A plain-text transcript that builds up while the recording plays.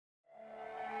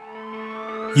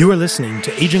You are listening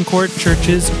to Agincourt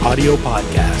Church's audio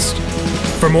podcast.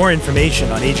 For more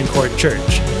information on Agincourt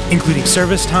Church, including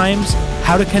service times,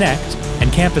 how to connect,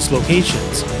 and campus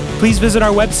locations, please visit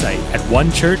our website at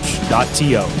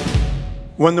onechurch.to.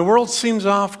 When the world seems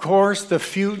off course, the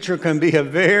future can be a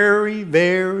very,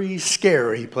 very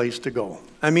scary place to go.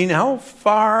 I mean, how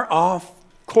far off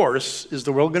course is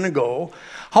the world going to go?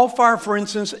 How far, for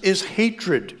instance, is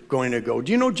hatred going to go?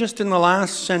 Do you know just in the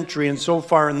last century and so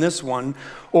far in this one,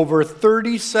 over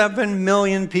 37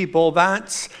 million people,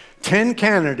 that's 10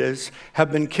 Canadas,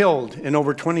 have been killed in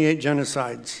over 28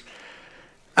 genocides.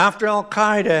 After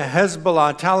Al-Qaeda,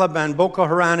 Hezbollah, Taliban, Boko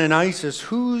Haram, and ISIS,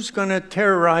 who's going to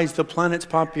terrorize the planet's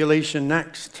population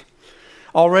next?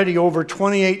 Already over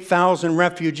 28,000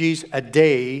 refugees a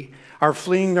day are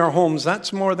fleeing their homes.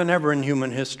 That's more than ever in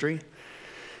human history.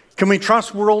 Can we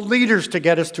trust world leaders to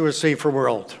get us to a safer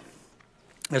world?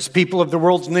 As people of the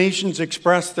world's nations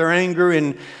express their anger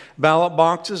in ballot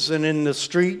boxes and in the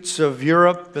streets of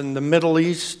Europe and the Middle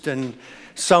East and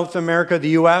South America, the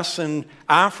U.S. and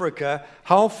Africa,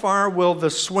 how far will the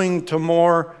swing to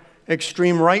more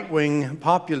extreme right-wing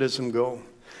populism go?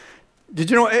 Did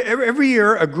you know every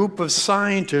year a group of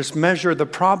scientists measure the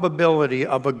probability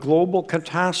of a global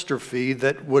catastrophe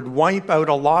that would wipe out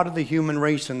a lot of the human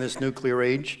race in this nuclear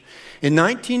age? In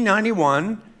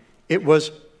 1991, it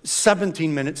was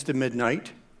 17 minutes to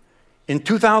midnight. In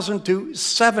 2002,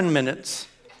 7 minutes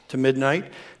to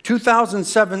midnight.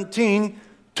 2017,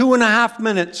 2.5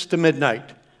 minutes to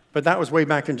midnight. But that was way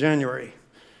back in January.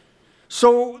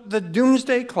 So the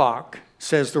doomsday clock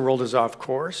says the world is off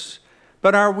course.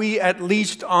 But are we at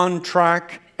least on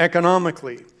track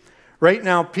economically? Right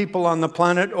now, people on the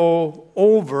planet owe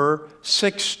over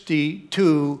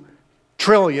 62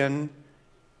 trillion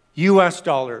US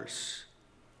dollars.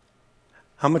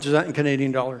 How much is that in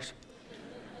Canadian dollars?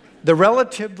 The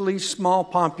relatively small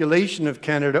population of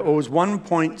Canada owes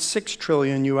 1.6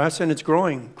 trillion US, and it's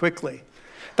growing quickly.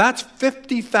 That's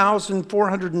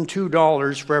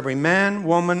 $50,402 for every man,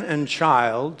 woman, and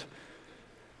child.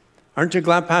 Aren't you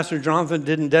glad Pastor Jonathan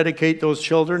didn't dedicate those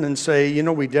children and say, you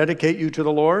know, we dedicate you to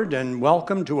the Lord and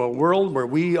welcome to a world where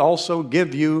we also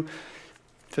give you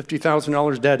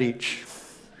 $50,000 debt each.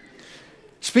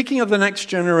 Speaking of the next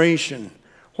generation,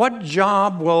 what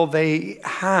job will they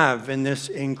have in this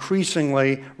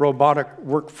increasingly robotic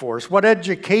workforce? What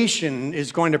education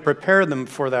is going to prepare them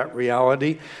for that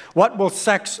reality? What will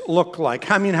sex look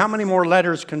like? I mean, how many more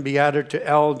letters can be added to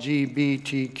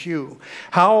LGBTQ?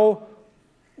 How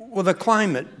will the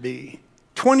climate be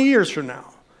 20 years from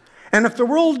now? And if the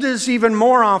world is even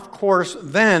more off course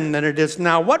then than it is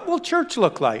now, what will church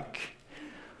look like?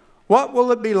 What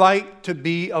will it be like to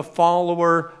be a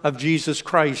follower of Jesus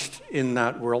Christ in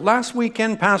that world? Last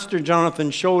weekend, Pastor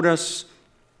Jonathan showed us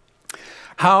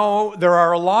how there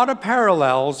are a lot of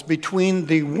parallels between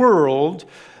the world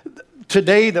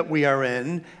today that we are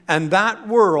in and that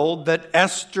world that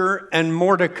Esther and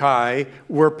Mordecai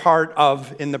were part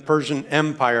of in the Persian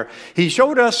Empire. He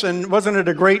showed us, and wasn't it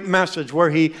a great message, where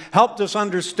he helped us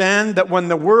understand that when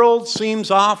the world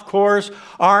seems off course,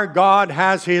 our God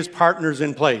has his partners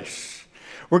in place.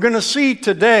 We're going to see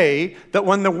today that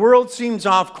when the world seems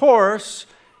off course,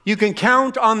 you can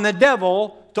count on the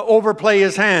devil to overplay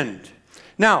his hand.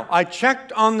 Now, I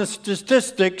checked on the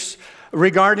statistics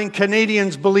regarding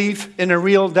Canadians' belief in a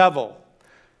real devil.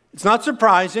 It's not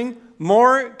surprising.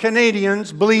 More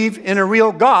Canadians believe in a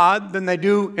real God than they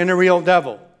do in a real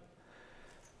devil.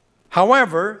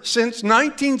 However, since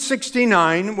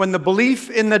 1969, when the belief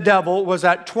in the devil was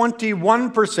at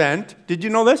 21%, did you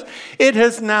know this? It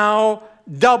has now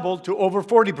doubled to over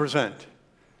 40%.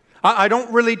 I don't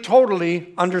really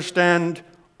totally understand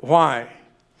why.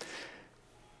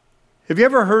 Have you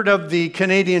ever heard of the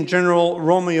Canadian General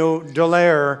Romeo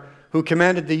Dallaire, who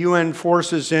commanded the UN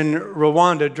forces in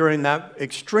Rwanda during that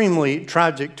extremely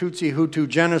tragic Tutsi-Hutu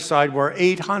genocide where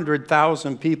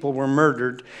 800,000 people were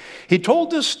murdered? He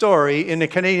told this story in a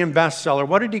Canadian bestseller.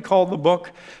 What did he call the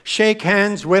book? Shake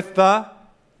Hands with the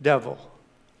Devil.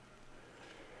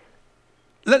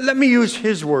 Let me use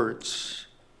his words.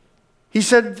 He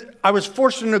said, I was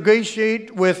forced to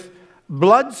negotiate with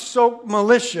blood-soaked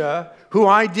militia who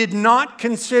I did not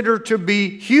consider to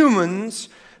be humans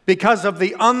because of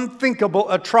the unthinkable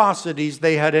atrocities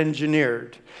they had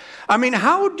engineered. I mean,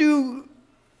 how do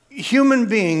human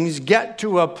beings get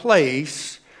to a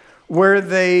place where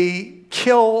they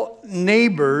kill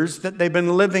neighbors that they've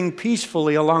been living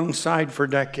peacefully alongside for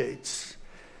decades?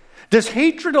 Does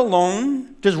hatred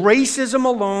alone, does racism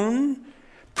alone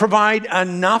provide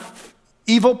enough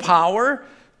evil power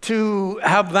to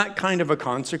have that kind of a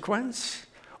consequence?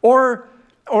 Or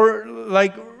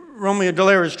like Romeo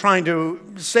Dallaire is trying to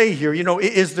say here,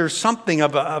 is there something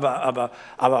of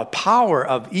a power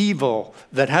of evil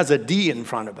that has a D in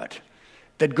front of it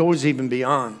that goes even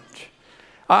beyond?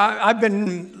 I've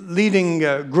been leading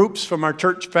groups from our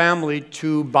church family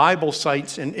to Bible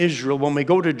sites in Israel. When we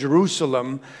go to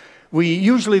Jerusalem, we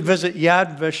usually visit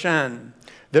Yad Vashem,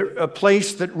 a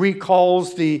place that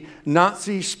recalls the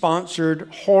Nazi-sponsored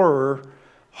horror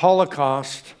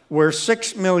Holocaust, where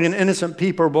 6 million innocent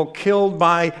people were killed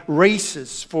by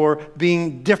racists for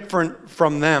being different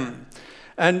from them.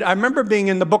 And I remember being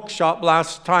in the bookshop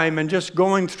last time and just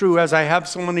going through, as I have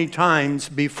so many times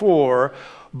before,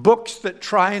 books that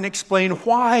try and explain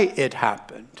why it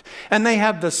happened. And they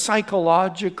have the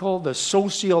psychological, the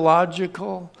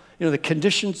sociological, the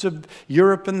conditions of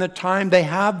Europe in the time. They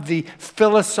have the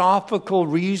philosophical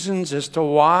reasons as to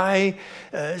why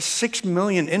 6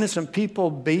 million innocent people,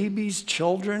 babies,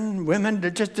 children, women,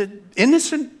 just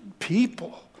innocent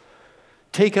people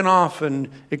taken off and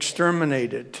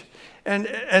exterminated. And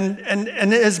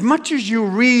as much as you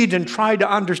read and try to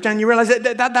understand, you realize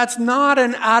that's not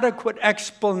an adequate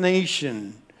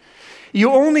explanation.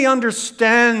 You only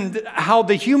understand how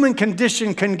the human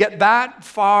condition can get that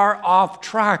far off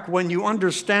track when you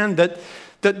understand that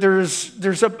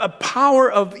there's a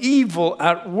power of evil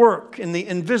at work in the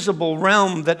invisible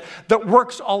realm that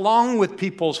works along with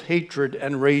people's hatred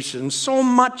and race. And so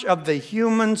much of the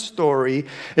human story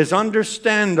is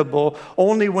understandable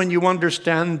only when you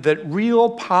understand that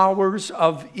real powers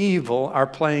of evil are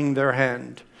playing their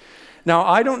hand. Now,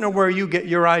 I don't know where you get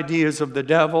your ideas of the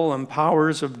devil and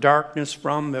powers of darkness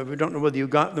from. I don't know whether you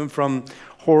got them from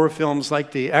horror films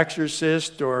like The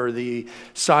Exorcist or the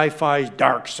sci-fi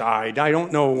Dark Side. I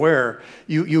don't know where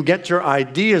you get your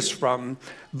ideas from,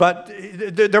 but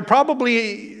they're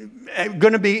probably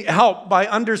going to be helped by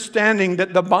understanding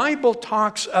that the Bible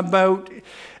talks about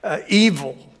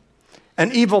evil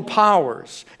and evil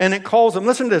powers, and it calls them,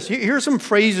 listen to this, here's some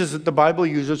phrases that the Bible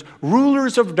uses: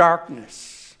 rulers of darkness.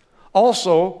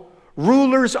 Also,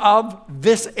 rulers of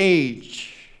this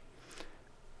age,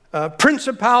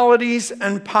 principalities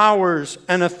and powers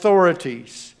and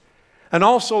authorities. And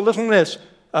also, listen to this,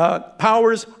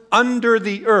 powers under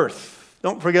the earth.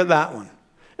 Don't forget that one.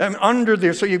 Under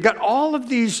there. So you've got all of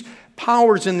these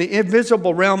powers in the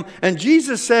invisible realm. And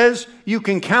Jesus says you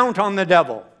can count on the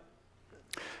devil.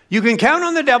 You can count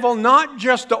on the devil not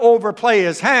just to overplay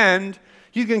his hand.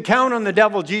 You can count on the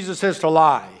devil, Jesus says, to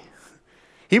lie.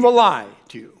 He will lie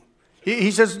to you. He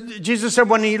says, Jesus said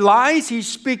when he lies, he's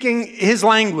speaking his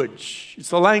language. It's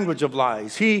the language of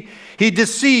lies. He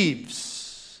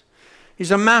deceives.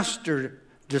 He's a master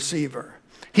deceiver.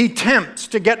 He tempts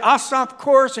to get us off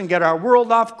course and get our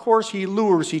world off course. He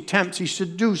lures, he tempts, he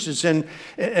seduces in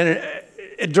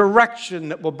a direction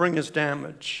that will bring us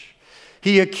damage.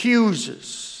 He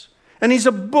accuses. And he's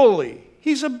a bully.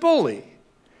 He's a bully.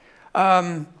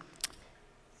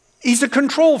 He's a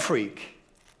control freak.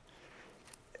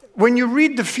 When you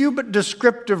read the few but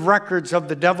descriptive records of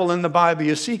the devil in the Bible,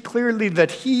 you see clearly that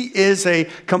he is a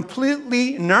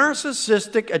completely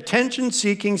narcissistic,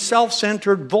 attention-seeking,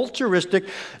 self-centered, vulturistic,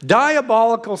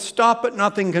 diabolical,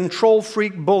 stop-at-nothing, control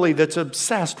freak bully that's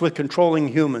obsessed with controlling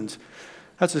humans.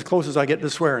 That's as close as I get to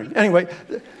swearing. Anyway,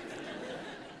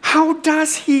 how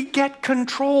does he get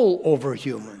control over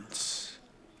humans?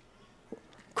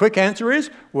 Quick answer is,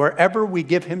 wherever we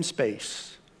give him space.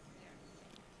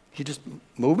 He just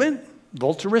move in,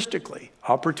 vulturistically,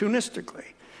 opportunistically.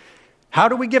 How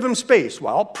do we give him space?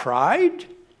 Well, pride.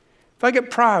 If I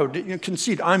get proud,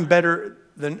 conceit, I'm better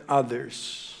than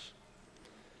others.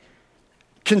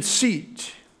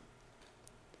 Conceit.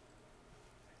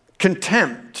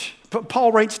 Contempt.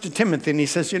 Paul writes to Timothy and he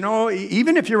says,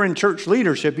 even if you're in church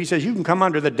leadership, he says you can come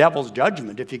under the devil's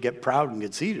judgment if you get proud and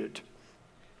conceited.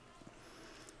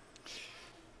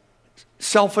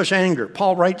 Selfish anger.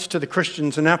 Paul writes to the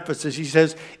Christians in Ephesus, he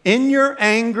says, in your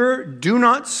anger, do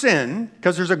not sin,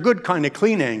 because there's a good kind of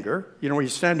clean anger, where you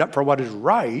stand up for what is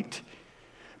right,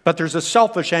 but there's a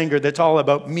selfish anger that's all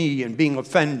about me and being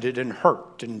offended and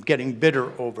hurt and getting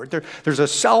bitter over it. There's a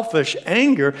selfish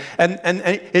anger, and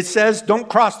it says, don't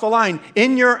cross the line.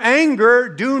 In your anger,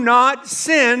 do not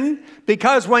sin,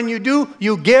 because when you do,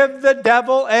 you give the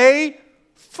devil a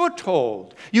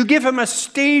foothold. You give him a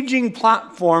staging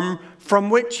platform from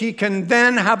which he can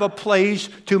then have a place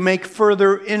to make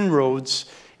further inroads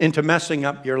into messing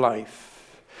up your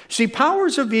life. See,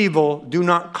 powers of evil do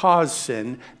not cause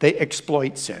sin, they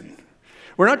exploit sin.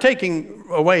 We're not taking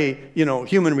away,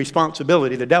 human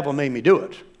responsibility. The devil made me do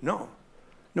it. No,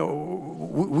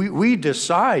 we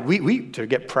decide, we to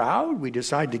get proud, we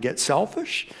decide to get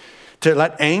selfish, to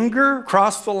let anger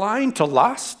cross the line, to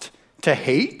lust, to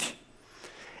hate.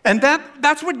 And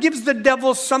that's what gives the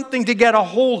devil something to get a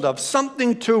hold of,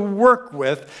 something to work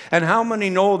with. And how many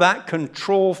know that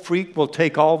control freak will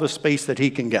take all the space that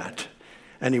he can get?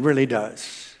 And he really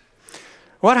does.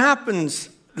 What happens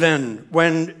then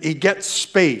when he gets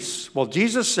space? Well,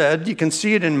 Jesus said, you can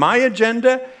see it in my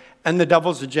agenda and the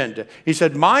devil's agenda. He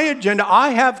said, my agenda, I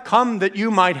have come that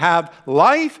you might have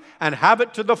life and have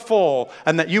it to the full,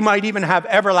 and that you might even have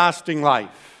everlasting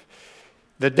life.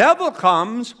 The devil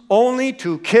comes only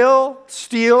to kill,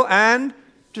 steal, and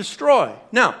destroy.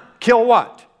 Now, kill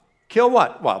what? Kill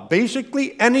what? Well,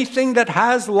 basically anything that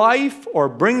has life or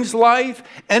brings life,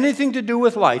 anything to do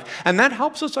with life. And that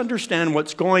helps us understand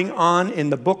what's going on in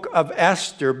the book of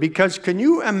Esther, because can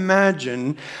you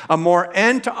imagine a more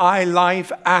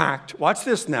anti-life act, watch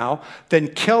this now, than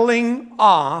killing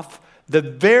off the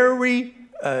very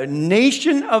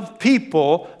nation of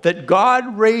people that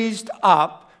God raised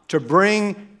up to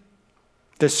bring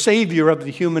the Savior of the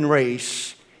human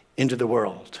race into the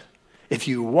world. If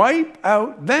you wipe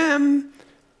out them,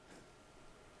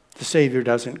 the Savior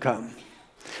doesn't come.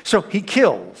 So he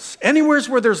kills. Anywhere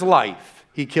where there's life,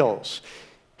 he kills.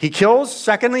 He kills.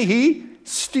 Secondly, he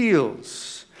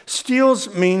steals.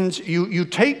 Steals means you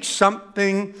take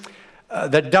something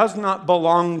that does not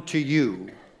belong to you.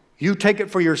 You take it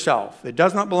for yourself. It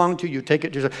does not belong to you. You take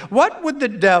it to yourself. What would the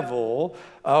devil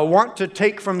want to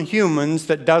take from humans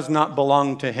that does not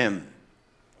belong to him?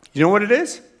 You know what it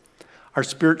is? Our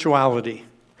spirituality,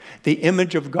 the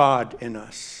image of God in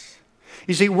us.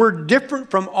 You see, we're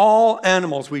different from all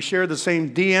animals. We share the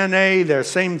same DNA, the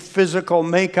same physical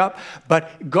makeup.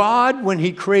 But God, when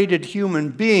he created human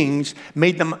beings,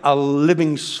 made them a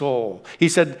living soul. He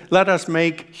said, let us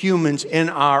make humans in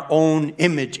our own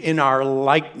image, in our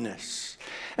likeness.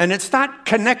 And it's that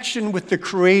connection with the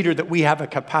Creator that we have a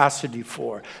capacity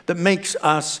for that makes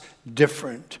us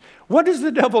different. What does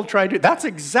the devil try to do? That's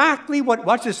exactly what,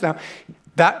 watch this now.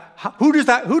 Who does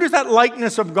that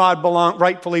likeness of God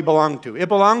rightfully belong to? It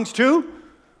belongs to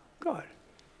God.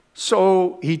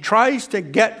 So he tries to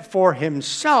get for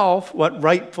himself what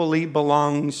rightfully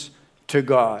belongs to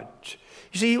God.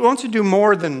 You see, he wants to do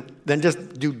more than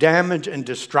just do damage and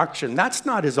destruction. That's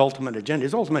not his ultimate agenda.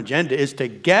 His ultimate agenda is to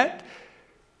get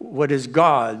what is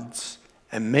God's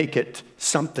and make it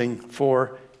something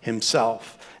for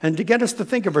himself. And to get us to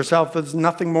think of ourselves as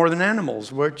nothing more than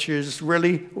animals, which is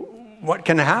really what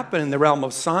can happen in the realm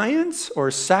of science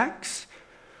or sex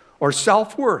or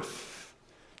self-worth.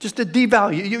 Just to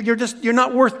devalue. You're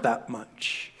not worth that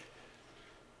much.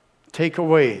 Take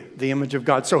away the image of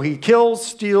God. So he kills,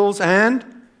 steals, and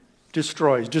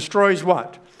destroys. Destroys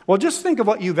what? Well, just think of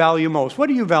what you value most. What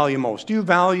do you value most? Do you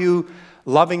value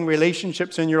loving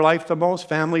relationships in your life the most?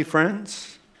 Family,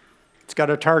 friends? It's got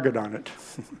a target on it.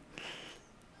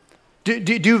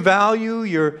 Do you value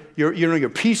your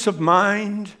peace of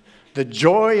mind, the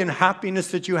joy and happiness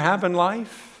that you have in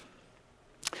life?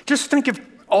 Just think of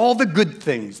all the good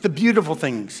things, the beautiful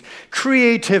things,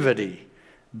 creativity,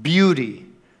 beauty,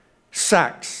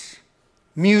 sex,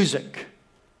 music,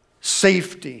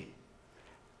 safety,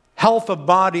 health of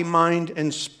body, mind,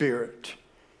 and spirit.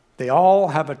 They all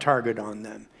have a target on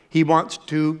them. He wants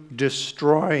to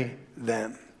destroy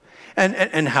them.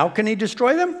 And how can he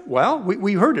destroy them? Well,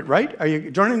 we heard it, right? Are you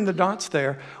joining the dots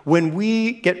there? When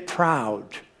we get proud,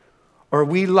 or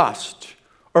we lust,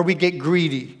 or we get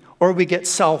greedy, or we get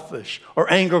selfish,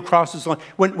 or anger crosses the line.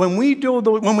 When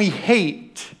we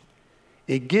hate,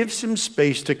 it gives him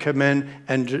space to come in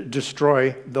and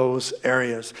destroy those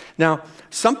areas. Now,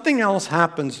 something else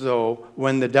happens, though,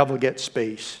 when the devil gets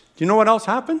space. Do you know what else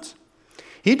happens?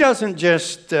 He doesn't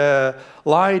just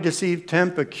lie, deceive,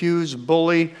 tempt, accuse,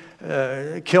 bully,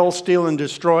 kill, steal, and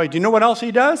destroy. Do you know what else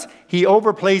he does? He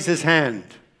overplays his hand.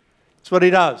 That's what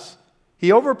he does. He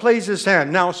overplays his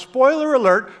hand. Now, spoiler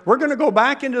alert, we're going to go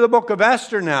back into the book of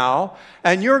Esther now,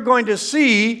 and you're going to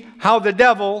see how the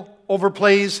devil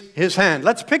overplays his hand.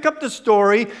 Let's pick up the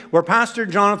story where Pastor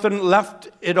Jonathan left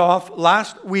it off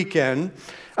last weekend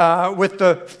with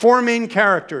the four main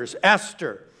characters.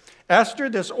 Esther. Esther,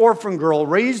 this orphan girl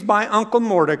raised by Uncle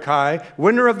Mordecai,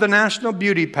 winner of the National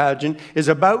Beauty Pageant, is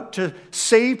about to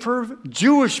save her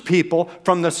Jewish people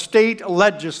from the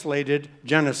state-legislated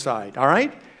genocide. All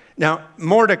right? Now,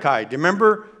 Mordecai, do you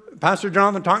remember Pastor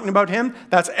Jonathan talking about him?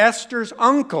 That's Esther's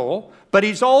uncle, but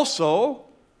he's also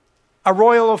a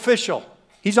royal official.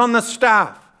 He's on the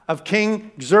staff of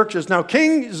King Xerxes. Now,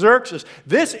 King Xerxes,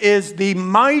 this is the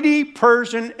mighty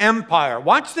Persian Empire.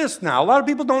 Watch this now. A lot of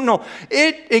people don't know.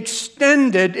 It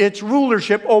extended its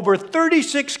rulership over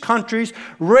 36 countries,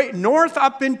 right north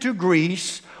up into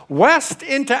Greece, west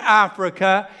into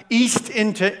Africa, east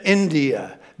into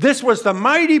India. This was the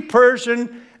mighty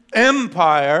Persian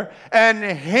Empire, and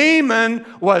Haman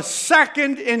was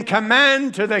second in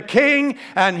command to the king,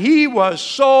 and he was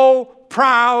so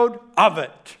proud of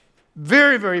it.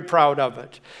 Very, very proud of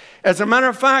it. As a matter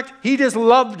of fact, he just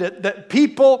loved it that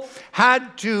people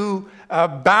had to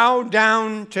bow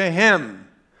down to him.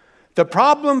 The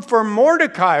problem for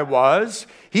Mordecai was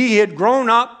he had grown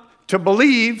up to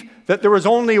believe that there was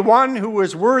only one who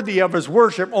was worthy of his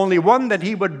worship, only one that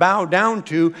he would bow down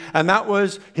to, and that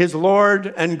was his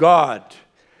Lord and God.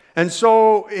 And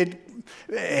so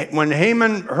when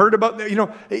Haman heard about that,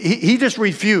 he just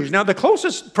refused. Now, the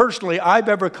closest personally I've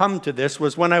ever come to this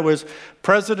was when I was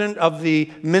president of the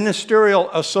Ministerial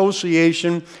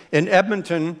Association in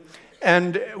Edmonton.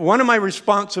 And one of my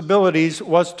responsibilities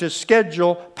was to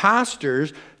schedule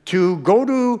pastors to go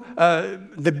to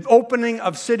the opening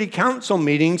of city council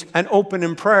meetings and open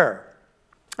in prayer.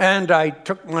 And I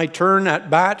took my turn at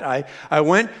bat. I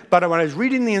went, but when I was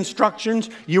reading the instructions,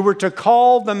 you were to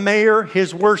call the mayor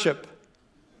his worship.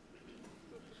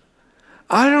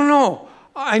 I don't know.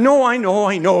 I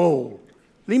know.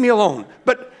 Leave me alone.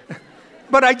 But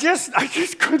I just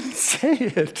couldn't say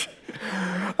it.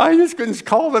 I just couldn't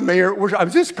call the mayor worship. I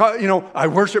was just, I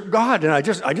worship God,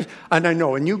 and I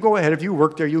know. And you go ahead, if you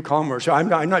work there, you call him worship. I'm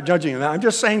not judging that. I'm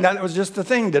just saying that was just the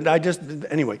thing that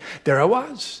anyway, there I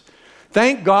was.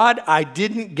 Thank God I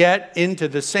didn't get into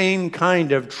the same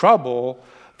kind of trouble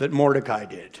that Mordecai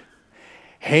did.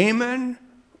 Haman,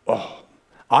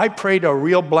 I prayed a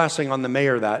real blessing on the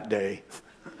mayor that day.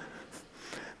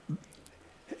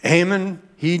 Haman,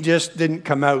 he just didn't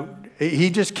come out.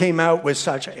 He just came out with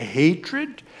such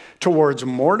hatred towards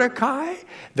Mordecai,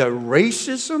 the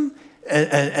racism,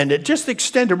 and it just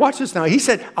extended. Watch this now. He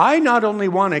said, I not only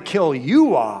want to kill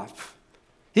you off.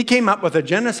 He came up with a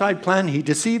genocide plan. He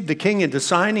deceived the king into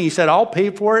signing. He said, I'll pay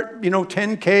for it,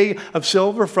 $10K of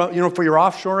silver for your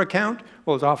offshore account.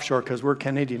 Well, it's offshore because we're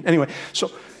Canadian. Anyway, so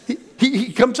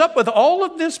he comes up with all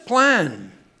of this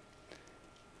plan,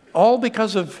 all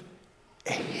because of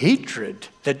hatred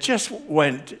that just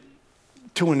went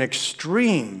to an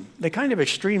extreme, the kind of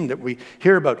extreme that we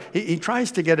hear about. He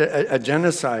tries to get a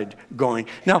genocide going.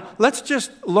 Now, let's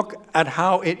just look at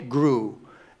how it grew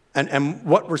and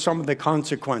what were some of the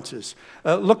consequences.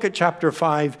 Look at chapter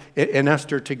 5 in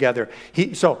Esther together.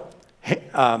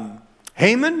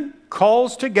 Haman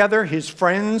calls together his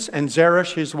friends and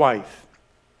Zeresh, his wife.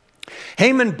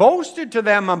 Haman boasted to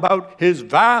them about his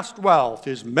vast wealth,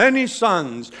 his many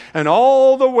sons, and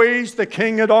all the ways the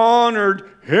king had honored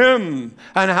him,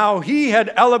 and how he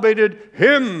had elevated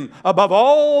him above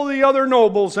all the other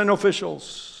nobles and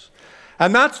officials.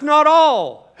 And that's not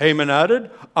all, Haman added.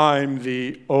 I'm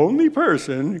the only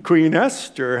person Queen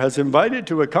Esther has invited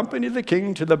to accompany the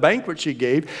king to the banquet she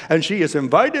gave, and she has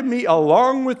invited me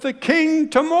along with the king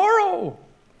tomorrow.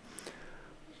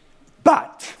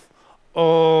 But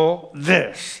all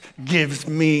this gives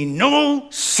me no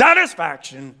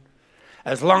satisfaction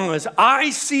as long as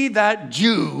I see that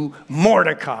Jew,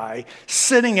 Mordecai,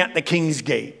 sitting at the king's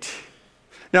gate.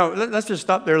 Now, let's just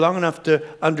stop there long enough to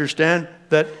understand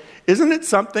that, isn't it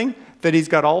something that he's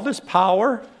got all this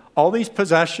power, all these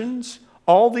possessions,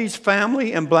 all these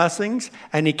family and blessings,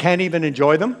 and he can't even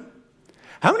enjoy them?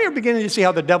 How many are beginning to see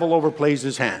how the devil overplays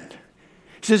his hand?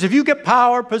 He says, if you get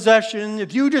power, possession,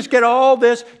 if you just get all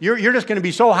this, you're just going to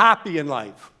be so happy in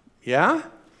life. Yeah?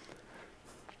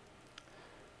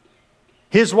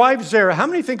 His wife, Zerah. How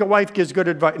many think a wife gives good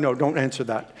advice? No, don't answer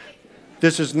that.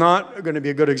 This is not going to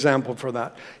be a good example for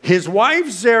that. His wife,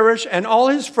 Zeresh, and all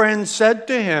his friends said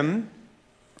to him,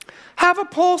 have a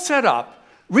pole set up,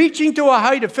 reaching to a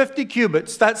height of 50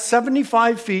 cubits. That's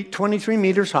 75 feet, 23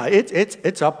 meters high.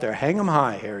 It's up there. Hang them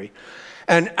high, Harry.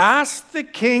 And ask the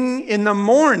king in the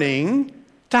morning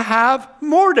to have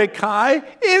Mordecai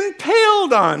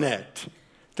impaled on it.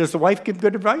 Does the wife give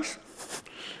good advice?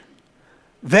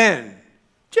 Then,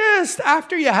 just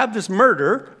after you have this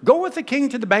murder, go with the king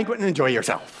to the banquet and enjoy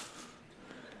yourself.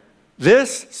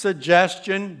 This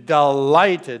suggestion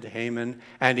delighted Haman,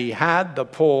 and he had the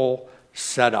pole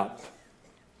set up.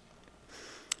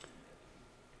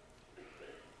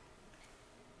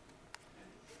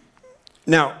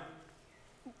 Now,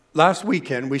 last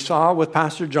weekend, we saw with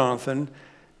Pastor Jonathan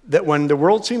that when the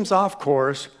world seems off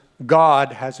course,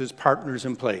 God has his partners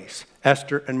in place,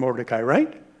 Esther and Mordecai,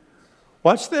 right?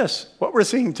 Watch this. What we're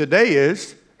seeing today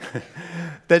is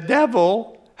the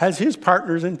devil has his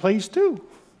partners in place too.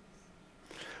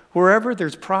 Wherever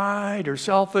there's pride or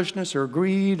selfishness or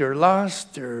greed or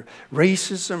lust or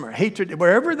racism or hatred,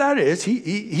 wherever that is,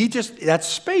 he just, that's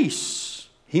space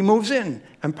he moves in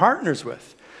and partners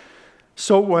with.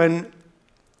 So when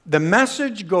the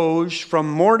message goes from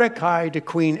Mordecai to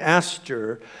Queen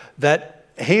Esther that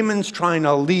Haman's trying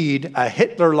to lead a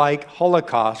Hitler-like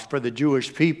Holocaust for the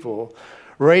Jewish people.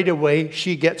 Right away,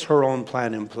 she gets her own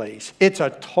plan in place. It's a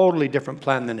totally different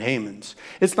plan than Haman's.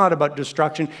 It's not about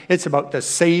destruction. It's about the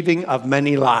saving of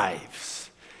many lives.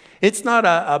 It's not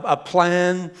a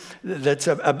plan that's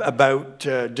about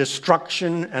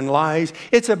destruction and lies.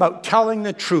 It's about telling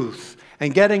the truth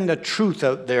and getting the truth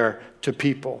out there to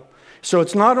people. So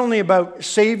it's not only about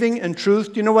saving and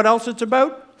truth. Do you know what else it's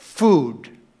about?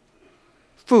 Food.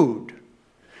 Food.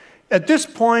 At this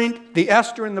point, the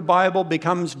Esther in the Bible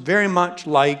becomes very much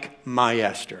like my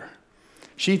Esther.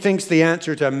 She thinks the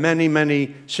answer to many,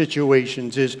 many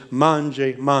situations is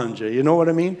mangi, mangi. You know what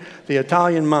I mean? The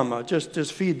Italian mama,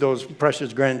 just feed those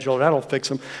precious grandchildren. That'll fix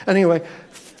them. Anyway,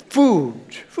 food.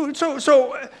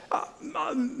 So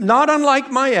not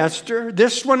unlike my Esther,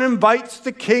 this one invites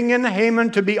the king and Haman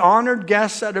to be honored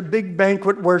guests at a big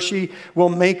banquet where she will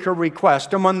make her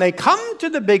request. And when they come to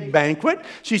the big banquet,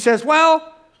 she says,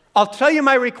 well, I'll tell you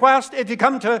my request if you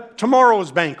come to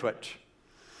tomorrow's banquet.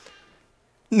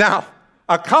 Now,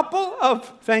 a couple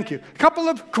of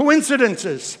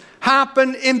coincidences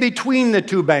happen in between the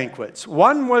two banquets.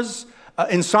 One was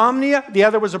insomnia, the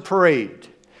other was a parade.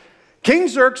 King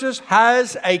Xerxes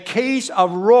has a case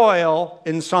of royal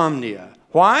insomnia.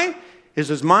 Why? Is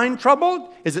his mind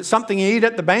troubled? Is it something he ate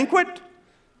at the banquet?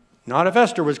 Not if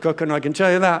Esther was cooking, I can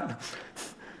tell you that.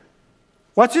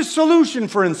 What's his solution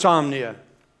for insomnia?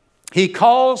 He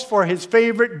calls for his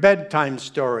favorite bedtime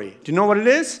story. Do you know what it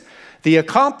is? The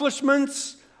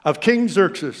accomplishments of King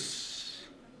Xerxes.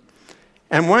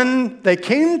 And when they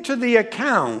came to the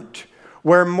account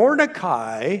where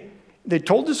Mordecai, they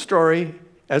told the story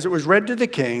as it was read to the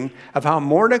king of how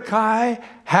Mordecai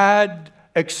had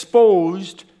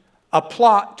exposed a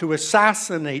plot to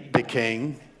assassinate the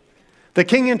king. The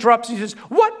king interrupts. He says,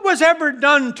 what was ever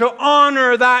done to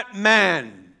honor that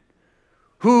man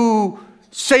who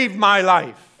saved my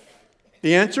life?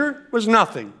 The answer was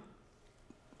nothing.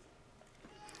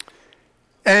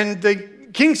 And the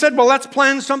king said, well, let's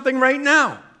plan something right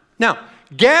now. Now,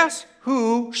 guess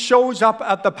who shows up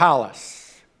at the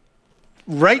palace?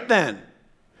 Right then.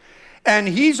 And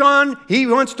he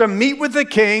wants to meet with the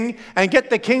king and get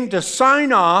the king to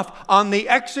sign off on the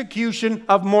execution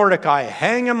of Mordecai.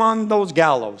 Hang him on those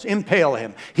gallows, impale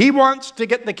him. He wants to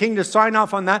get the king to sign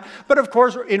off on that. But of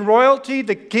course, in royalty,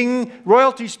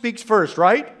 royalty speaks first,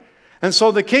 right? And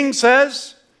so the king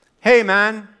says, hey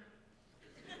man.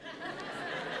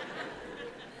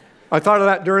 I thought of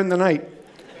that during the night.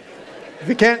 If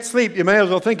you can't sleep, you may as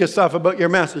well think of stuff about your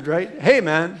message, right? Hey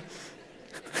man.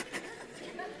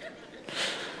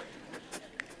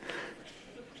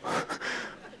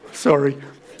 Sorry.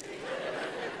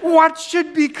 What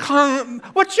should be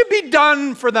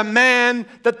done for the man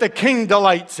that the king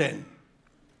delights in?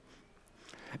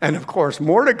 And of course,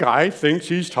 Mordecai thinks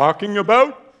he's talking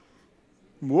about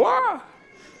what?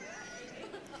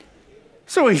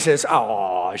 So he says,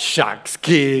 oh, shucks,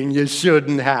 king, you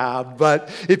shouldn't have.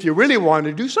 But if you really want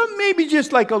to do something, maybe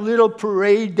just like a little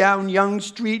parade down Yonge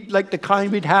Street, like the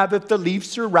kind we'd have if the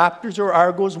Leafs or Raptors or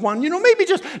Argos won. You know, maybe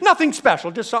just nothing special,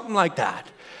 just something like that.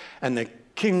 And the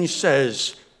king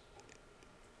says,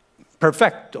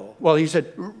 perfecto. Well, he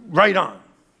said, right on,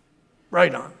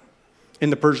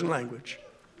 in the Persian language.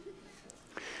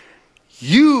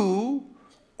 You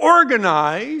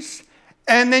organize,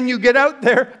 and then you get out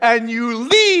there and you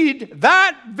lead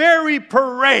that very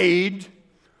parade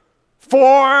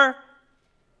for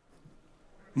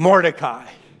Mordecai.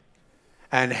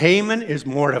 And Haman is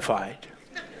mortified.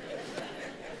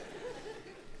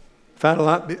 Thought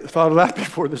of that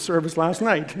before the service last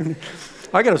night.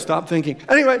 I got to stop thinking.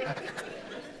 Anyway,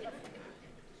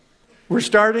 we're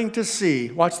starting to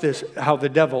see, watch this, how the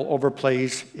devil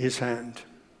overplays his hand.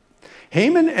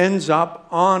 Haman ends up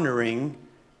honoring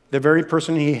the very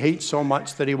person he hates so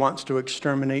much that he wants to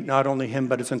exterminate not only him,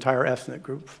 but his entire ethnic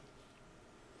group.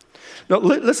 Now,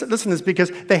 listen to this,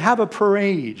 because they have a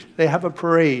parade.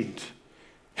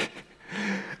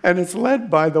 And it's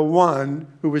led by the one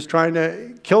who was trying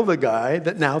to kill the guy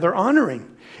that now they're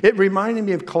honoring. It reminded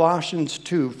me of Colossians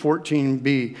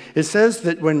 2:14b. It says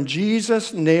that when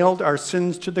Jesus nailed our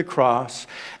sins to the cross,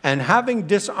 and having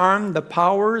disarmed the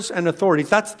powers and authorities,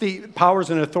 that's the powers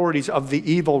and authorities of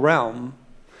the evil realm,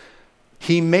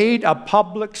 he made a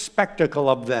public spectacle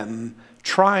of them,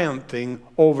 triumphing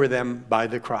over them by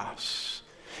the cross.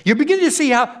 You begin to see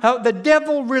how the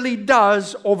devil really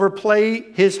does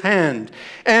overplay his hand.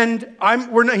 And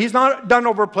he's not done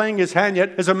overplaying his hand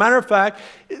yet. As a matter of fact,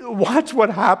 watch what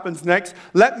happens next.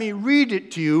 Let me read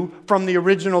it to you from the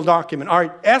original document. All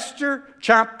right, Esther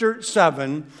chapter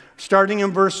 7, starting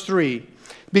in verse 3.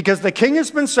 Because the king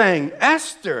has been saying,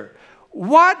 Esther,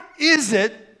 what is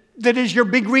it that is your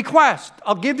big request?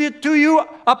 I'll give it to you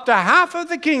up to half of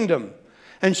the kingdom.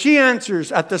 And she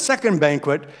answers at the second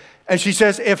banquet, and she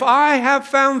says, if I have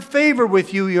found favor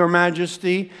with you, your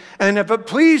majesty, and if it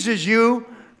pleases you,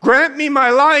 grant me my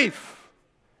life.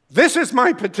 This is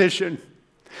my petition.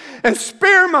 And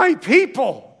spare my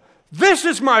people. This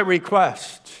is my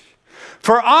request.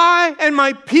 For I and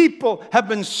my people have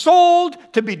been sold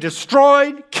to be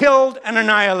destroyed, killed, and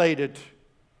annihilated.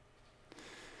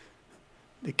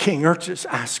 The king Xerxes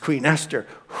asked Queen Esther,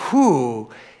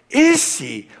 who is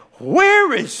he?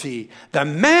 Where is he? The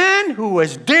man who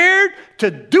has dared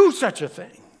to do such a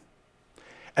thing.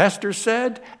 Esther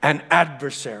said, an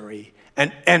adversary,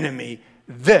 an enemy,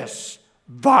 this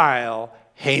vile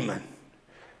Haman.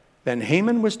 Then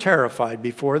Haman was terrified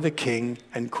before the king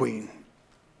and queen.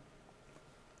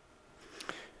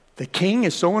 The king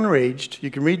is so enraged, you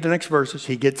can read the next verses,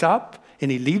 he gets up and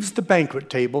he leaves the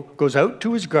banquet table, goes out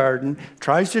to his garden,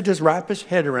 tries to just wrap his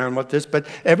head around what this, but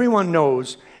everyone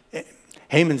knows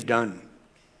Haman's done.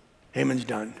 Haman's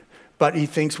done. But he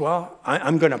thinks, well,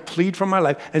 I'm going to plead for my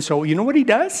life. And so you know what he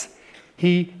does?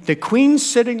 The queen's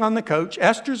sitting on the couch.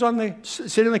 Esther's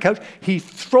sitting on the couch. He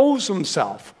throws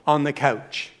himself on the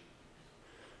couch.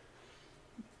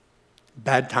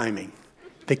 Bad timing.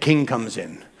 The king comes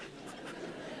in.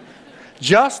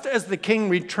 Just as the king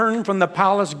returned from the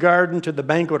palace garden to the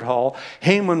banquet hall,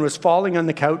 Haman was falling on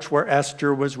the couch where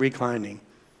Esther was reclining.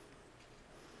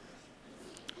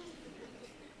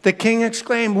 The king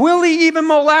exclaimed, will he even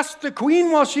molest the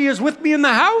queen while she is with me in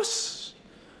the house?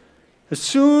 As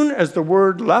soon as the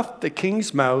word left the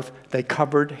king's mouth, they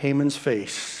covered Haman's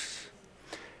face.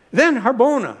 Then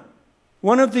Harbona,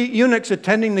 one of the eunuchs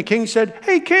attending the king, said,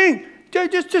 hey, king,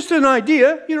 just an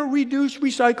idea, reduce,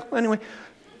 recycle, anyway.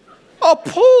 A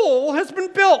pole has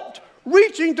been built,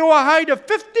 reaching to a height of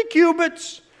 50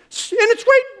 cubits, and it's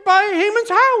right by Haman's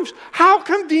house. How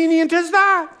convenient is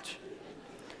that?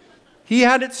 He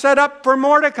had it set up for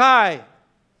Mordecai,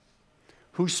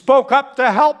 who spoke up to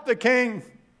help the king.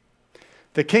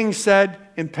 The king said,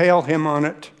 impale him on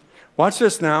it. Watch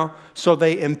this now. So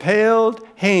they impaled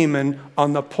Haman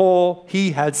on the pole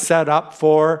he had set up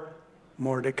for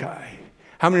Mordecai.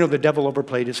 How many know the devil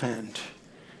overplayed his hand?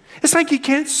 It's like he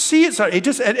can't see it.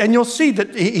 And you'll see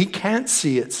that he can't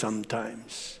see it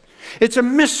sometimes. It's a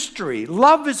mystery.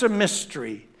 Love is a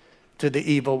mystery to the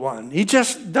evil one. He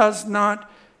just does not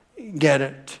get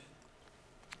it.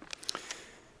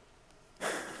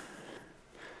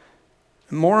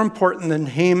 More important than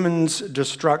Haman's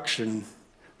destruction,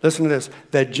 listen to this,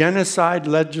 the genocide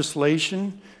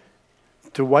legislation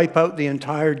to wipe out the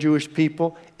entire Jewish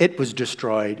people, it was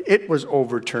destroyed. It was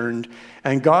overturned.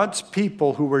 And God's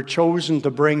people who were chosen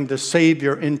to bring the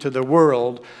Savior into the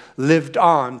world lived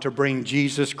on to bring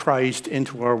Jesus Christ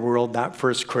into our world that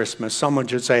first Christmas. Someone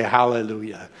should say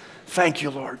hallelujah. Thank you,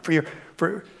 Lord,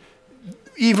 for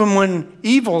even when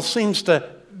evil seems to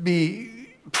be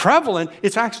prevalent,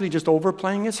 it's actually just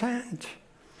overplaying his hand.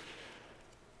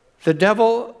 The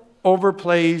devil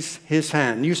overplays his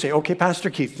hand. You say, okay, Pastor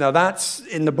Keith, now that's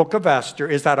in the book of Esther.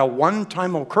 Is that a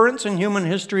one-time occurrence in human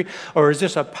history, or is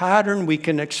this a pattern we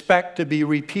can expect to be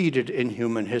repeated in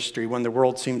human history when the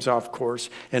world seems off course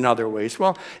in other ways?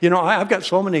 Well, I've got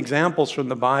so many examples from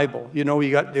the Bible. You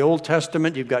got the Old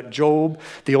Testament, you've got Job,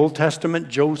 the Old Testament,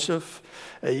 Joseph.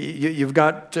 You've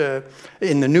got,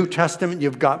 in the New Testament,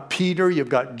 you've got Peter, you've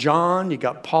got John, you've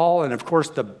got Paul, and of course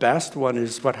the best one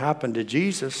is what happened to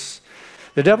Jesus.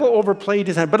 The devil overplayed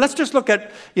his hand. But let's just look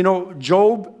at,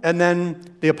 Job and then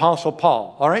the Apostle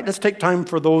Paul. All right, let's take time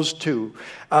for those two.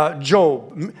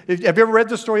 Job. Have you ever read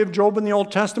the story of Job in the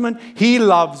Old Testament? He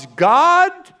loves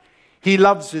God, he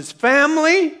loves his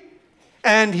family,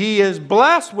 and he is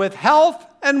blessed with health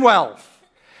and wealth.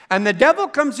 And the devil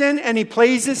comes in and he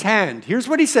plays his hand. Here's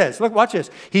what he says. Look, watch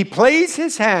this. He plays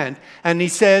his hand and he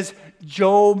says,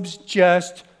 Job's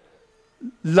just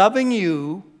loving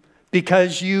you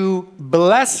because you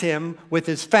bless him with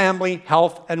his family,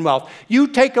 health, and wealth. You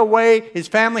take away his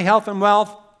family, health, and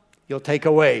wealth, you'll take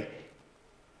away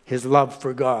his love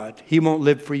for God. He won't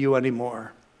live for you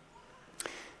anymore.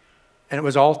 And it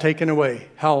was all taken away.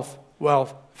 Health,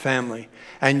 wealth, family.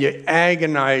 And you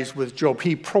agonize with Job.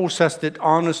 He processed it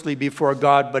honestly before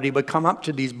God, but he would come up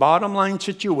to these bottom line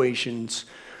situations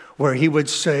where he would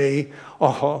say,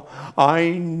 oh, I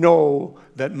know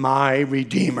that my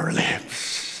Redeemer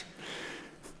lives.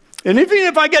 And even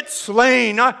if I get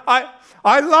slain,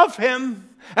 I love him.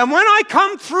 And when I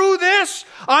come through this,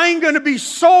 I'm going to be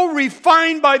so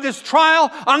refined by this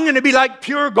trial, I'm going to be like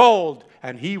pure gold.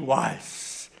 And he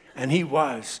was. And he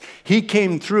was. He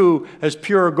came through as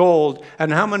pure gold.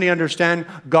 And how many understand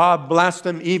God blessed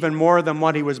him even more than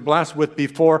what he was blessed with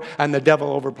before, and the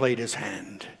devil overplayed his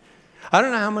hand? I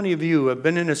don't know how many of you have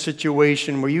been in a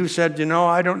situation where you said,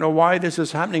 I don't know why this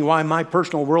is happening, why my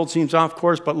personal world seems off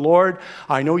course, but Lord,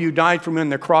 I know you died for me on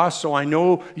the cross, so I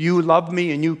know you love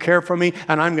me and you care for me,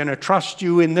 and I'm going to trust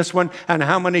you in this one. And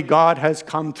how many God has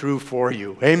come through for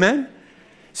you? Amen?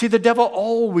 See, the devil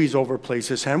always overplays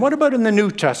his hand. What about in the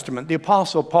New Testament? The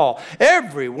Apostle Paul.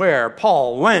 Everywhere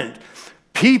Paul went,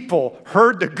 people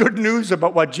heard the good news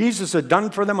about what Jesus had done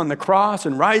for them on the cross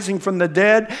and rising from the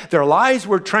dead. Their lives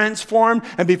were transformed.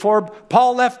 And before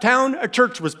Paul left town, a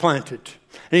church was planted.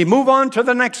 And he'd move on to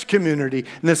the next community.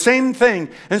 And the same thing.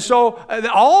 And so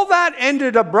all that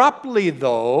ended abruptly,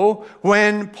 though,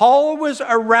 when Paul was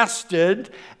arrested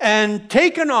and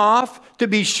taken off to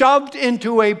be shoved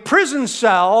into a prison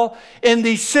cell in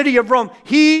the city of Rome.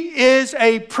 He is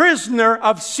a prisoner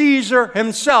of Caesar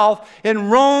himself in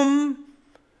Rome,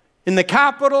 in the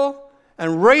capital,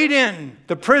 and right in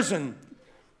the prison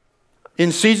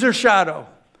in Caesar's shadow.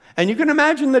 And you can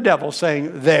imagine the devil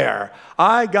saying, there,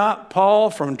 I got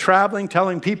Paul from traveling,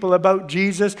 telling people about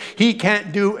Jesus. He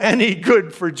can't do any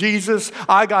good for Jesus.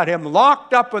 I got him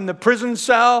locked up in the prison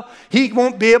cell. He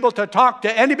won't be able to talk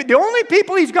to anybody. The only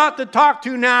people he's got to talk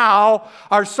to now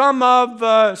are some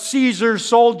of Caesar's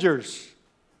soldiers.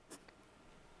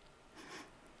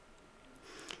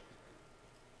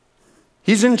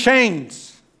 He's in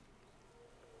chains,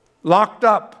 locked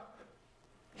up.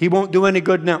 He won't do any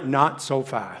good now. Not so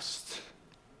fast.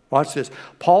 Watch this.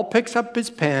 Paul picks up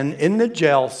his pen in the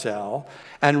jail cell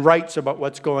and writes about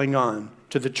what's going on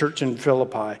to the church in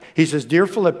Philippi. He says, Dear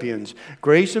Philippians,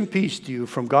 grace and peace to you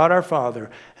from God our Father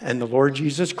and the Lord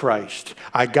Jesus Christ.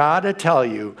 I gotta tell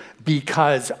you,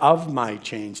 because of my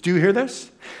chains. Do you hear this?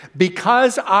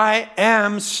 Because I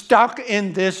am stuck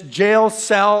in this jail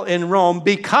cell in Rome,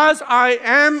 because I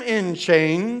am in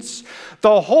chains,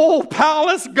 the whole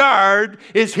palace guard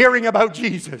is hearing about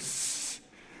Jesus.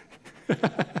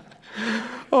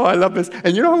 Oh, I love this.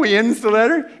 And you know how he ends the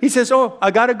letter? He says,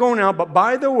 I got to go now, but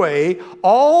by the way,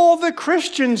 all the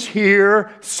Christians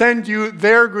here send you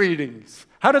their greetings.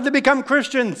 How did they become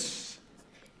Christians?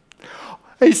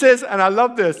 He says, and I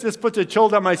love this. This puts a chill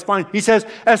down my spine. He says,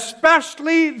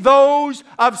 especially those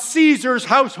of Caesar's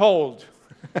household.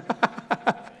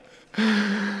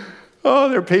 Oh,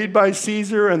 they're paid by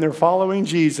Caesar and they're following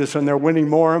Jesus and they're winning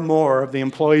more and more of the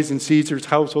employees in Caesar's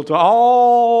household.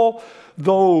 All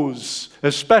those,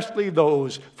 especially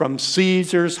those from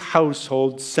Caesar's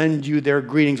household, send you their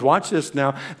greetings. Watch this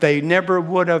now. They never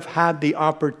would have had the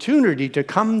opportunity to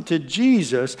come to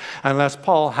Jesus unless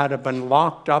Paul had been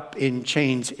locked up in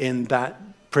chains in that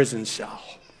prison cell.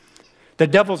 The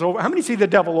devil's over. How many see the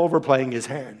devil overplaying his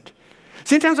hand?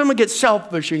 Sometimes someone gets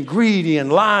selfish and greedy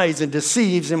and lies and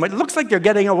deceives, and it looks like they're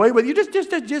getting away with it. You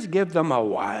just give them a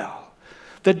while.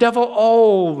 The devil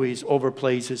always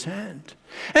overplays his hand.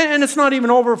 And it's not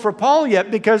even over for Paul yet,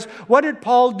 because what did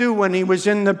Paul do when he was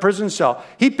in the prison cell?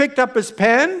 He picked up his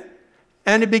pen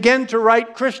and he began to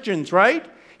write Christians, right?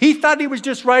 He thought he was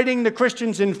just writing the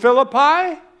Christians in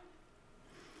Philippi.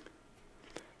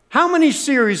 How many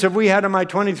series have we had in my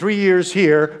 23 years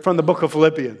here from the book of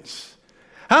Philippians?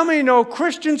 How many know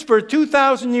Christians for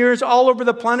 2,000 years all over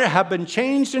the planet have been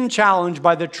changed and challenged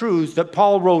by the truths that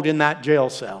Paul wrote in that jail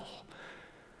cell?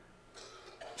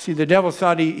 See, the devil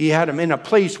thought he had him in a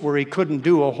place where he couldn't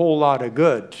do a whole lot of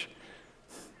good.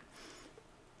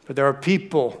 But there are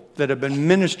people that have been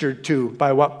ministered to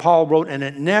by what Paul wrote, and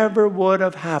it never would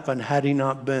have happened had he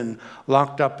not been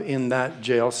locked up in that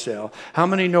jail cell. How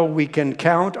many know we can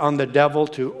count on the devil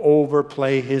to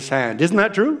overplay his hand? Isn't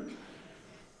that true?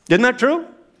 Isn't that true?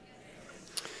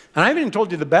 And I haven't even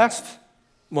told you the best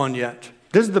one yet.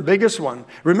 This is the biggest one.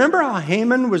 Remember how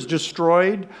Haman was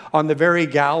destroyed on the very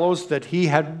gallows that he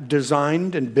had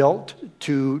designed and built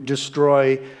to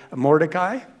destroy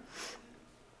Mordecai?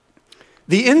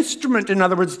 The instrument, in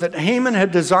other words, that Haman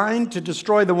had designed to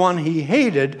destroy the one he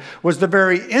hated was the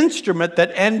very instrument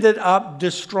that ended up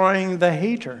destroying the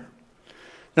hater.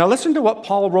 Now listen to what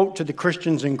Paul wrote to the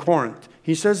Christians in Corinth.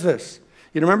 He says this.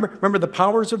 You remember the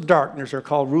powers of darkness are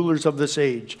called rulers of this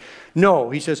age. No,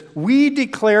 he says, we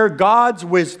declare God's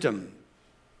wisdom.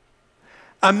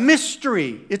 A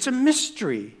mystery. It's a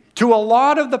mystery to a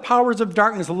lot of the powers of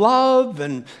darkness. Love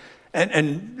and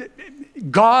And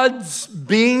God's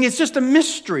being is just a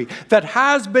mystery that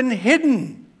has been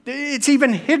hidden. It's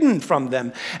even hidden from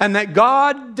them. And that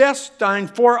God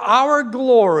destined for our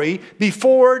glory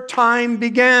before time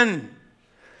began.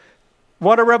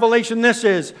 What a revelation this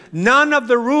is. None of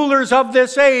the rulers of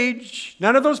this age,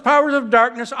 none of those powers of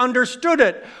darkness understood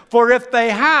it. For if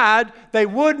they had, they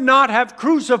would not have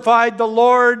crucified the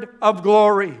Lord of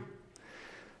glory.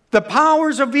 The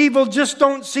powers of evil just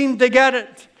don't seem to get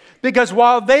it. Because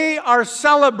while they are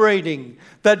celebrating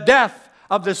the death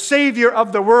of the Savior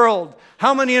of the world,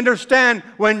 how many understand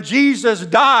when Jesus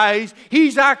dies,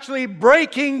 He's actually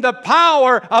breaking the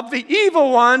power of the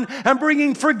evil one and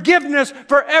bringing forgiveness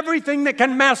for everything that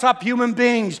can mess up human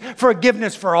beings,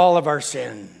 forgiveness for all of our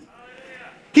sin.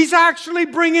 He's actually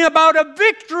bringing about a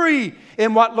victory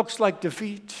in what looks like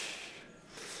defeat.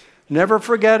 Never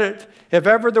forget it. If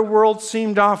ever the world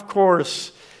seemed off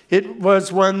course, it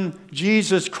was when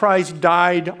Jesus Christ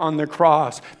died on the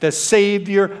cross. The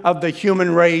Savior of the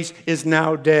human race is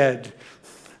now dead.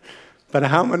 But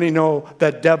how many know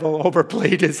that devil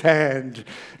overplayed his hand?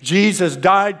 Jesus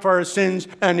died for our sins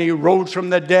and He rose from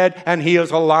the dead and He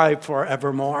is alive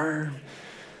forevermore.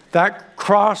 That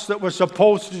cross that was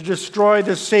supposed to destroy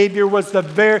the Savior was the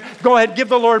very... Go ahead, give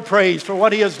the Lord praise for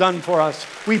what He has done for us.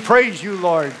 We praise You,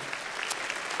 Lord.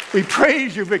 We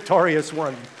praise You, victorious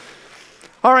one.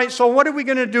 All right, so what are we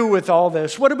going to do with all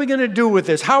this? What are we going to do with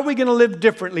this? How are we going to live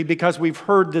differently because we've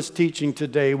heard this teaching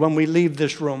today when we leave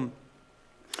this room?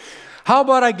 How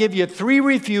about I give you 3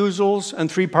 refusals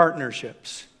and 3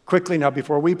 partnerships? Quickly now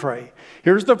before we pray.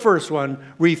 Here's the first one.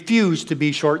 Refuse to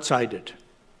be short-sighted.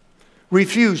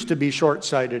 Refuse to be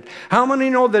short-sighted. How many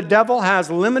know the devil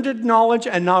has limited knowledge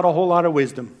and not a whole lot of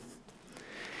wisdom?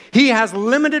 He has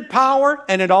limited power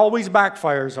and it always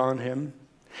backfires on him.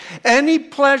 Any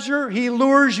pleasure he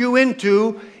lures you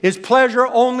into is pleasure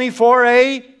only for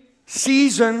a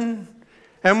season.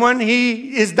 And when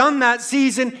he is done that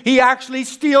season, he actually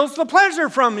steals the pleasure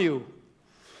from you.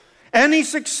 Any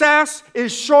success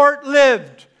is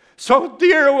short-lived. So,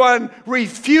 dear one,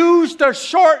 refuse to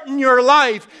shorten your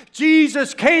life.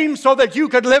 Jesus came so that you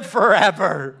could live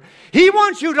forever. He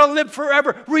wants you to live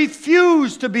forever.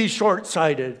 Refuse to be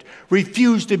short-sighted.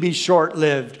 Refuse to be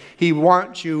short-lived. He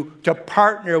wants you to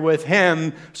partner with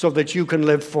Him so that you can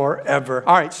live forever.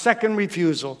 All right, second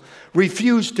refusal.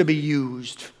 Refuse to be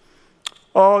used.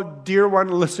 Oh, dear one,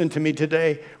 listen to me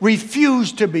today.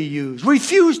 Refuse to be used.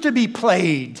 Refuse to be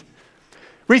played.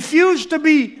 Refuse to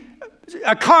be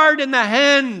a card in the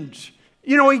hand.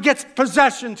 You know, he gets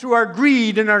possession through our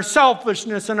greed and our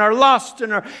selfishness and our lust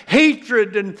and our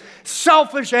hatred and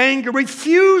selfish anger.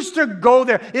 Refuse to go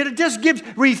there. It just gives,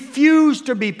 refuse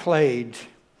to be played.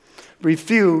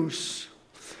 Refuse.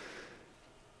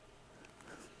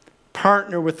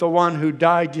 Partner with the one who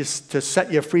died just to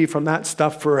set you free from that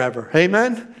stuff forever.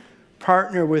 Amen?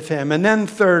 Partner with Him. And then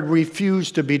third,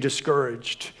 refuse to be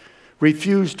discouraged.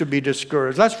 Refuse to be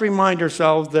discouraged. Let's remind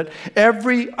ourselves that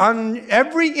every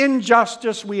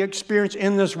injustice we experience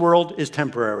in this world is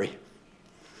temporary.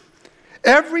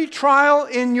 Every trial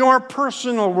in your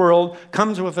personal world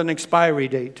comes with an expiry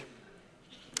date.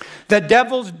 The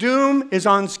devil's doom is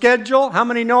on schedule. How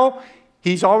many know?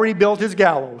 He's already built his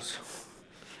gallows.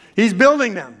 He's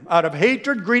building them out of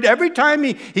hatred, greed. Every time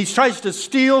he tries to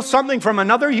steal something from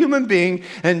another human being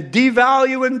and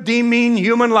devalue and demean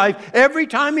human life, every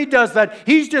time he does that,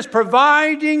 he's just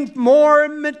providing more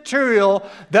material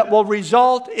that will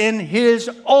result in his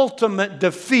ultimate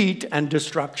defeat and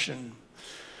destruction.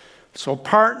 So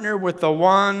partner with the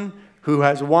one who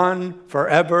has won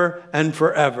forever and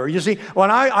forever. You see, when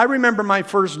I remember my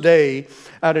first day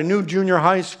at a new junior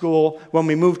high school when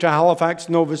we moved to Halifax,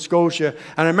 Nova Scotia,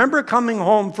 and I remember coming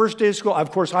home, first day of school, of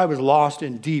course I was lost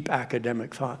in deep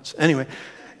academic thoughts. Anyway,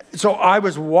 so I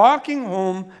was walking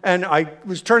home and I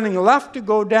was turning left to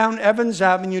go down Evans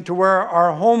Avenue to where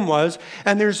our home was,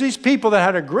 and there's these people that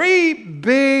had a great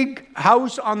big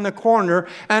house on the corner,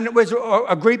 and it was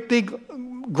a great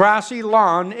big grassy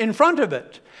lawn in front of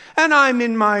it. And I'm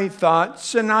in my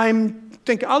thoughts, and I'm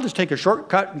thinking, I'll just take a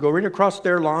shortcut and go right across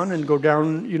their lawn and go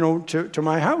down, to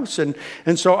my house. And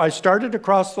so I started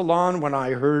across the lawn when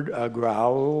I heard a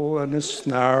growl and a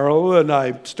snarl, and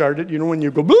I started, when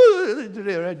you go,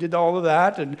 I did all of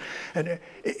that, and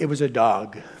it was a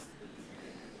dog.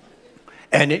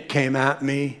 And it came at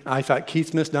me. I thought, Keith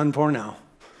Smith's done for now.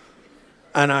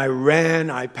 And I ran,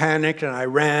 I panicked, and I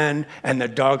ran, and the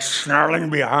dog snarling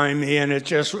behind me, and it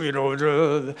just,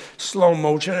 slow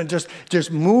motion, and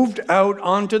just moved out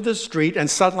onto the street, and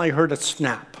suddenly I heard a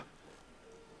snap.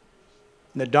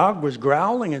 And the dog was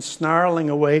growling and snarling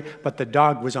away, but the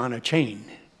dog was on a chain.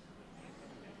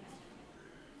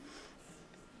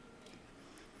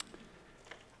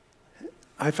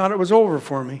 I thought it was over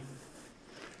for me.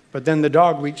 But then the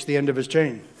dog reached the end of his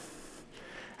chain.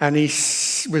 And he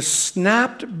was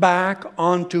snapped back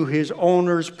onto his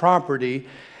owner's property.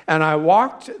 And I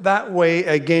walked that way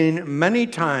again many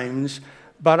times,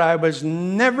 but I was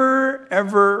never,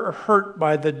 ever hurt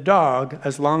by the dog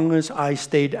as long as I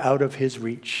stayed out of his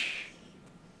reach.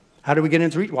 How do we get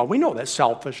into reach? Well, we know that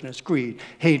selfishness, greed,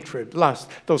 hatred, lust,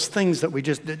 those things that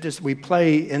we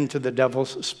play into the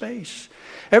devil's space.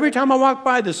 Every time I walked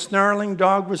by, the snarling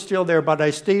dog was still there, but I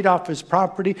stayed off his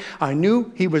property. I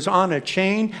knew he was on a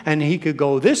chain, and he could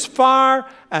go this far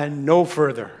and no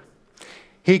further.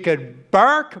 He could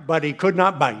bark, but he could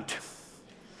not bite.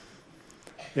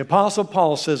 The Apostle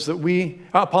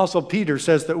Peter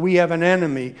says that we have an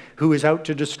enemy who is out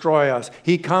to destroy us.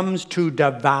 He comes to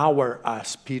devour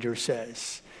us, Peter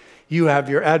says. You have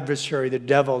your adversary, the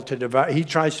devil, to devour. He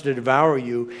tries to devour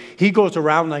you. He goes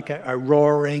around like a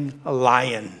roaring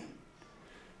lion.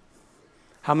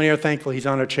 How many are thankful he's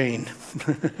on a chain?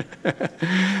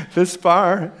 This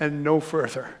far and no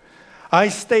further. I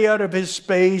stay out of his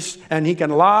space, and he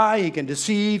can lie, he can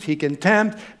deceive, he can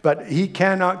tempt, but he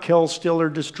cannot kill, steal, or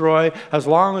destroy as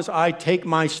long as I take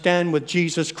my stand with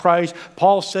Jesus Christ.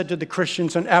 Paul said to the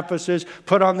Christians in Ephesus,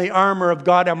 put on the armor of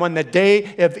God, and when the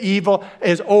day of evil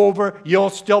is over, you'll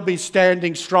still be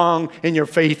standing strong in your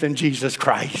faith in Jesus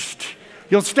Christ.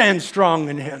 You'll stand strong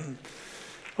in him.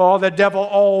 Oh, the devil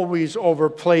always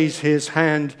overplays his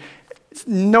hand.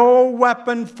 No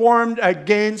weapon formed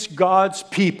against God's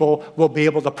people will be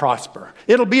able to prosper.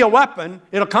 It'll be a weapon.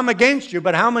 It'll come against you,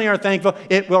 but how many are thankful?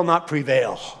 It will not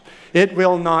prevail. It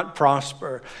will not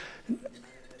prosper.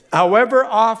 However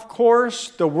off course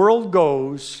the world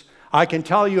goes, I can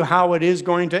tell you how it is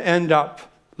going to end up.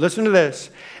 Listen to this.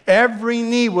 Every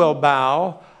knee will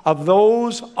bow of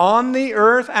those on the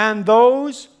earth and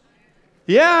those...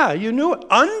 Yeah, you knew it.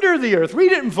 Under the earth.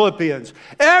 Read it in Philippians.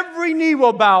 Every knee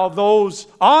will bow. Those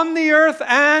on the earth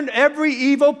and every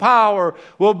evil power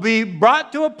will be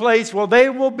brought to a place where they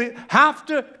will have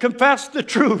to confess the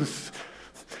truth.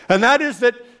 And that is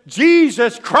that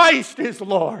Jesus Christ is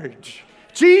Lord.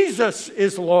 Jesus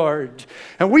is Lord.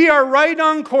 And we are right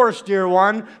on course, dear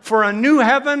one, for a new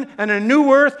heaven and a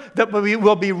new earth that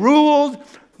will be ruled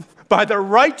by the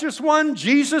righteous one,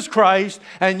 Jesus Christ,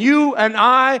 and you and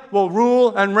I will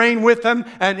rule and reign with him,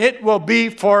 and it will be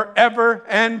forever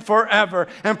and forever.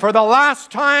 And for the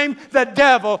last time, the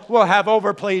devil will have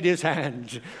overplayed his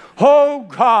hand. Oh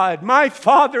God, my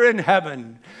Father in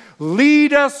heaven,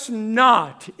 lead us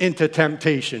not into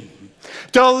temptation.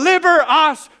 Deliver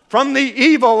us from the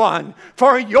evil one.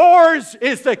 For yours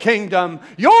is the kingdom,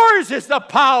 yours is the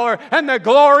power and the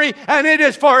glory, and it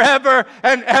is forever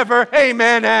and ever.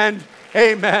 Amen and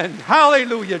amen.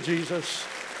 Hallelujah, Jesus.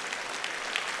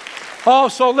 Oh,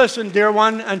 so listen, dear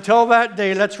one, until that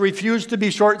day, let's refuse to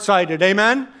be short-sighted.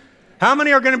 Amen? How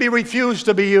many are going to be refused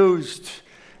to be used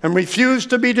and refuse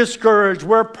to be discouraged?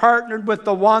 We're partnered with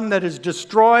the one that has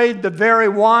destroyed the very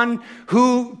one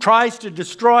who tries to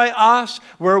destroy us.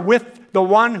 We're with the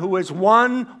one who is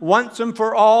won once and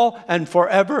for all and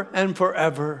forever and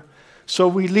forever. So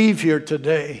we leave here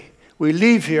today. We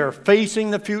leave here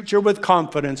facing the future with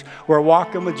confidence. We're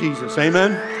walking with Jesus.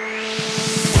 Amen?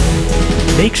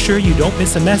 Make sure you don't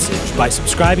miss a message by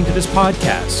subscribing to this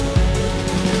podcast.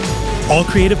 All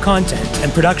creative content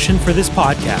and production for this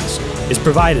podcast is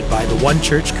provided by the One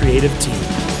Church creative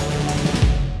team.